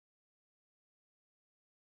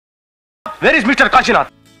Where is Mr. Kashinath?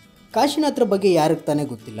 ಕಾಶಿನಾಥ್ರ ಬಗ್ಗೆ ಯಾರಿಗೆ ತಾನೇ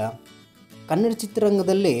ಗೊತ್ತಿಲ್ಲ. ಕನ್ನಡ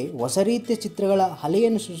ಚಿತ್ರರಂಗದಲ್ಲಿ ಹೊಸ ರೀತಿಯ ಚಿತ್ರಗಳ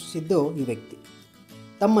ಅಲೆಯನ್ನು ಸೃಷ್ಟಿಸಿದ್ದು ಈ ವ್ಯಕ್ತಿ.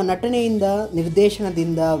 ತಮ್ಮ ನಟನೆಯಿಂದ,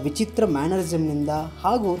 ನಿರ್ದೇಶನದಿಂದ, ವಿಚಿತ್ರ ಮ್ಯಾನರಿಸಮ್ನಿಂದ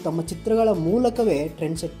ಹಾಗೂ ತಮ್ಮ ಚಿತ್ರಗಳ ಮೂಲಕವೇ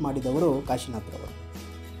ಟ್ರೆಂಡ್ ಸೆಟ್ ಮಾಡಿದವರು ಕಾಶಿನಾಥ್ರವರು.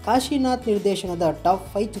 ಕಾಶಿನಾಥ್ ನಿರ್ದೇಶನದ ಟಾಪ್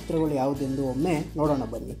 5 ಚಿತ್ರಗಳು ಯಾವುದೆಂದು ಒಮ್ಮೆ ನೋಡೋಣ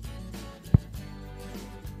ಬನ್ನಿ.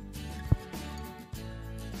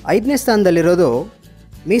 5ನೇ ಸ್ಥಾನದಲ್ಲಿರೋದು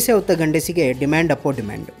ಮೀಸೆ ಹೊತ್ತ ಗಂಡಸಿಗೆ ಡಿಮ್ಯಾಂಡ್ ಅಪೋ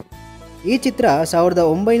ಡಿಮ್ಯಾಂಡ್. ಈ ಚಿತ್ರ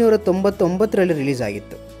 1999ರಲ್ಲಿ ರಿಲೀಸ್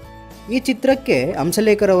ಆಗಿತ್ತು. ಈ ಚಿತ್ರಕ್ಕೆ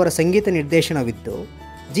ಹಂಸಲೇಖರವರ ಸಂಗೀತ ನಿರ್ದೇಶನವಿದ್ದು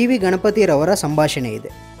ಜಿ.ವಿ. ಗಣಪತಿರವರ ಸಂಭಾಷಣೆ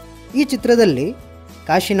ಇದೆ. ಈ ಚಿತ್ರದಲ್ಲಿ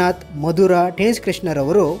ಕಾಶಿನಾಥ್, ಮಧುರ, ಟೆನಿಸ್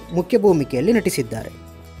ಕೃಷ್ಣರವರು ಮುಖ್ಯ ಭೂಮಿಕೆಯಲ್ಲಿ ನಟಿಸಿದ್ದಾರೆ.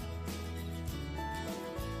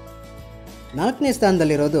 4ನೇ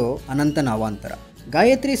ಸ್ಥಾನದಲ್ಲಿರೋದು ಅನಂತನ ಅವಾಂತರ.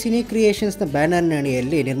 ಗಾಯತ್ರಿ ಸಿನಿ ಕ್ರಿಯೇಷನ್ಸ್ನ ಬ್ಯಾನರ್ನ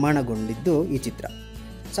ಅಡಿಯಲ್ಲಿ ನಿರ್ಮಾಣಗೊಂಡಿದ್ದು ಈ ಚಿತ್ರ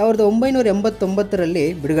 1989ರಲ್ಲಿ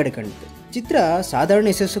ಬಿಡುಗಡೆ ಕಂಡಿತು. ಚಿತ್ರ ಸಾಧಾರಣ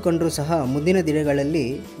ಯಶಸ್ಸು ಕಂಡರೂ ಸಹ ಮುಂದಿನ ದಿನಗಳಲ್ಲಿ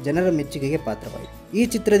ಜನರ ಮೆಚ್ಚುಗೆಗೆ ಪಾತ್ರವಾಯಿತು. ಈ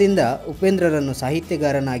ಚಿತ್ರದಿಂದ ಉಪೇಂದ್ರರನ್ನು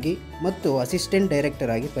ಸಾಹಿತ್ಯಗಾರನಾಗಿ ಮತ್ತು ಅಸಿಸ್ಟೆಂಟ್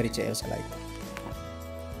ಡೈರೆಕ್ಟರ್ ಆಗಿ ಪರಿಚಯಿಸಲಾಯಿತು.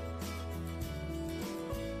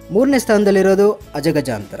 3ನೇ ಸ್ಥಾನದಲ್ಲಿರೋದು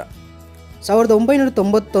ಅಜಗಜಾಂತರ.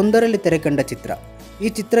 1991ರಲ್ಲಿ ತೆರೆಕಂಡ ಚಿತ್ರ. ಈ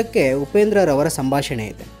ಚಿತ್ರಕ್ಕೆ ಉಪೇಂದ್ರರವರ ಸಂಭಾಷಣೆ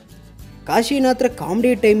ಇದೆ. ಕಾಶಿನಾಥ್ರ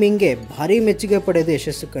ಕಾಮಿಡಿ ಟೈಮಿಂಗ್ಗೆ ಭಾರೀ ಮೆಚ್ಚುಗೆ ಪಡೆದು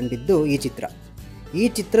ಯಶಸ್ಸು ಕಂಡಿದ್ದು ಈ ಚಿತ್ರ. ಈ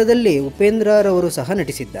ಚಿತ್ರದಲ್ಲಿ ಉಪೇಂದ್ರರವರು ಸಹ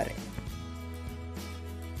ನಟಿಸಿದ್ದಾರೆ.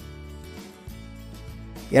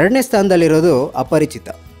 2ನೇ ಸ್ಥಾನದಲ್ಲಿರೋದು ಅಪರಿಚಿತ.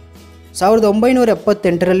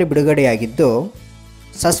 1978ರಲ್ಲಿ ಬಿಡುಗಡೆಯಾಗಿದ್ದು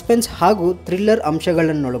ಸಸ್ಪೆನ್ಸ್ ಹಾಗೂ ಥ್ರಿಲ್ಲರ್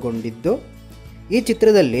ಅಂಶಗಳನ್ನೊಳಗೊಂಡಿದ್ದು ಈ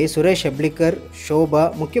ಚಿತ್ರದಲ್ಲಿ ಸುರೇಶ್ ಹೆಬ್ಳಿಕರ್, ಶೋಭಾ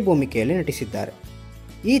ಮುಖ್ಯ ಭೂಮಿಕೆಯಲ್ಲಿ ನಟಿಸಿದ್ದಾರೆ.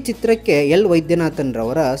 ಈ ಚಿತ್ರಕ್ಕೆ ಎಲ್ ವೈದ್ಯನಾಥನ್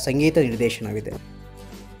ರವರ ಸಂಗೀತ ನಿರ್ದೇಶನವಿದೆ.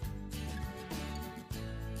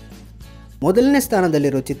 1ನೇ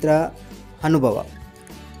ಸ್ಥಾನದಲ್ಲಿರೋ ಚಿತ್ರ ಅನುಭವ.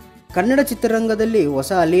 ಕನ್ನಡ ಚಿತ್ರರಂಗದಲ್ಲಿ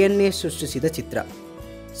ಹೊಸ ಅಲೆಯನ್ನೇ ಸೃಷ್ಟಿಸಿದ ಚಿತ್ರ.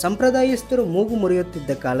 ಸಂಪ್ರದಾಯಸ್ಥರು ಮೂಗು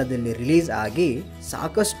ಮುರಿಯುತ್ತಿದ್ದ ಕಾಲದಲ್ಲಿ ರಿಲೀಸ್ ಆಗಿ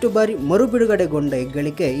ಸಾಕಷ್ಟು ಬಾರಿ ಮರು ಬಿಡುಗಡೆಗೊಂಡ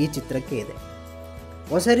ಹೆಗ್ಗಳಿಕೆ ಈ ಚಿತ್ರಕ್ಕೆ ಇದೆ.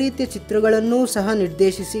 ಹೊಸ ರೀತಿಯ ಚಿತ್ರಗಳನ್ನೂ ಸಹ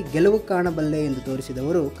ನಿರ್ದೇಶಿಸಿ ಗೆಲುವು ಕಾಣಬಲ್ಲೆ ಎಂದು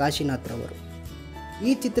ತೋರಿಸಿದವರು ಕಾಶಿನಾಥ್ರವರು.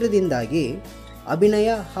 ಈ ಚಿತ್ರದಿಂದಾಗಿ ಅಭಿನಯ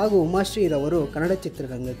ಹಾಗೂ ಉಮಾಶ್ರೀರವರು ಕನ್ನಡ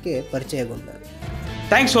ಚಿತ್ರರಂಗಕ್ಕೆ ಪರಿಚಯಗೊಂಡರು.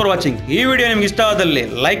 Thanks for watching. ಈ ವಿಡಿಯೋ ನಿಮ್ಗೆ ಇಷ್ಟ ಆದಲ್ಲಿ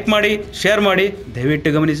ಲೈಕ್ ಮಾಡಿ, ಶೇರ್ ಮಾಡಿ, ದಯವಿಟ್ಟು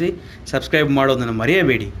ಗಮನಿಸಿ, ಸಬ್ಸ್ಕ್ರೈಬ್ ಮಾಡೋದನ್ನು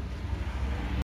ಮರೆಯಬೇಡಿ.